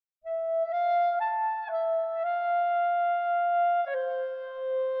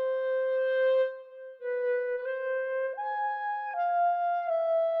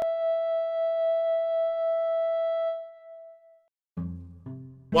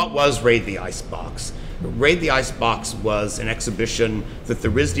What was Raid the Icebox? Raid the Icebox was an exhibition that the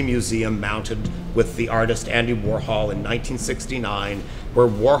RISD Museum mounted with the artist Andy Warhol in 1969, where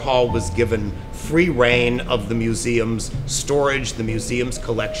Warhol was given free rein of the museum's storage, the museum's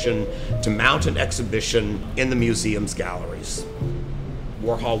collection, to mount an exhibition in the museum's galleries.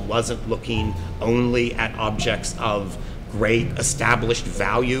 Warhol wasn't looking only at objects of great established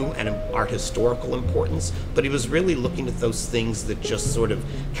value and art historical importance, but he was really looking at those things that just sort of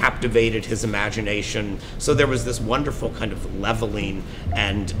captivated his imagination. So there was this wonderful kind of leveling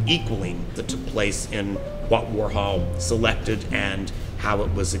and equaling that took place in what Warhol selected and how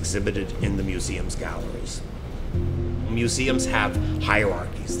it was exhibited in the museum's galleries. Museums have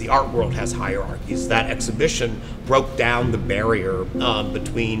hierarchies. The art world has hierarchies. That exhibition broke down the barrier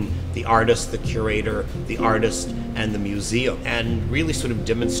between the artist, the curator, the artist, and the museum, and really sort of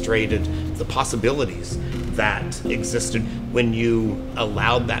demonstrated the possibilities that existed when you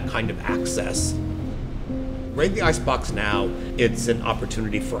allowed that kind of access. Raid the Icebox Now, it's an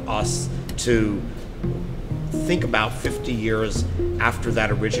opportunity for us to think about 50 years after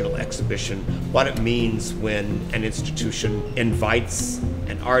that original exhibition, what it means when an institution invites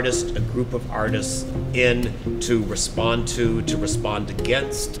an artist, a group of artists in to respond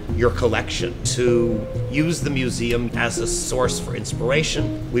against your collection, to use the museum as a source for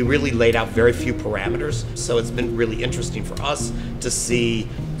inspiration. We really laid out very few parameters, so it's been really interesting for us to see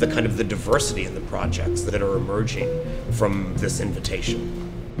the kind of the diversity in the projects that are emerging from this invitation.